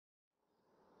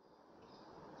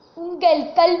உங்கள்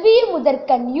கல்வி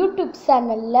முதற்கண் யூடியூப்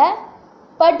சேனல்ல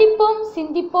படிப்போம்,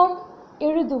 சிந்திப்போம்,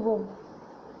 எழுதுவோம்.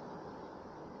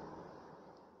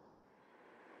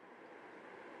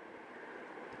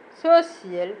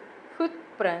 Social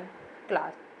footprint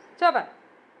class 7.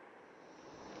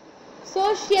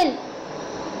 Social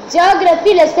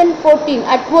Geography lesson 14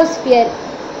 Atmosphere.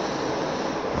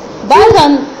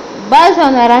 Based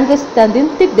on our understanding,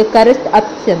 take the correct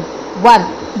option. 1.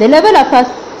 The level of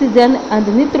oxygen and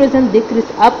nitrogen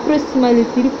decrease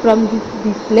approximately from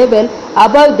this level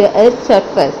above the Earth's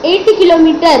surface. 80 km.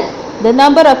 The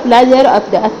number of layers of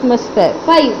the atmosphere.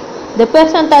 5. The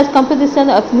percentage composition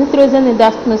of nitrogen in the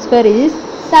atmosphere is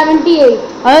 78.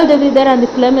 All the weather and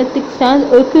climatic change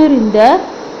occur in the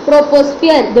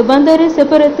Troposphere. The boundary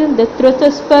separating the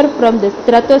troposphere from the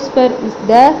stratosphere is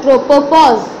the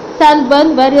Tropopause. Sunburn,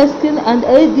 various skin and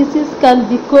eye disease can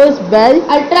be caused by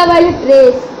Ultraviolet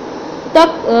rays.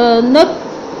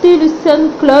 Noctilucent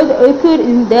clouds occur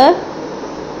in the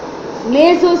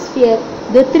Mesosphere.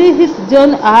 The three heat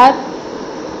zones are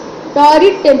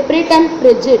Torrid, temperate and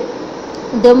frigid.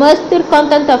 The moisture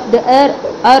content of the air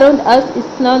around us is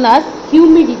known as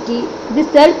Humidity. This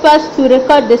helps us to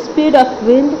record the speed of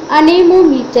wind.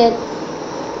 Anemometer.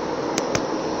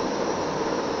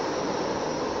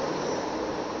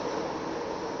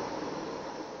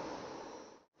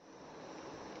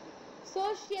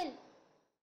 Social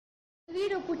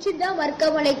video பிடிச்சிருந்தா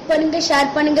மறக்காம like பண்ணுங்க,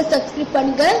 share பண்ணுங்க, subscribe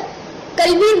பண்ணுங்க.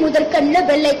 கல்வி முதற்கண்ல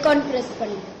bell icon press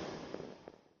பண்ணுங்க.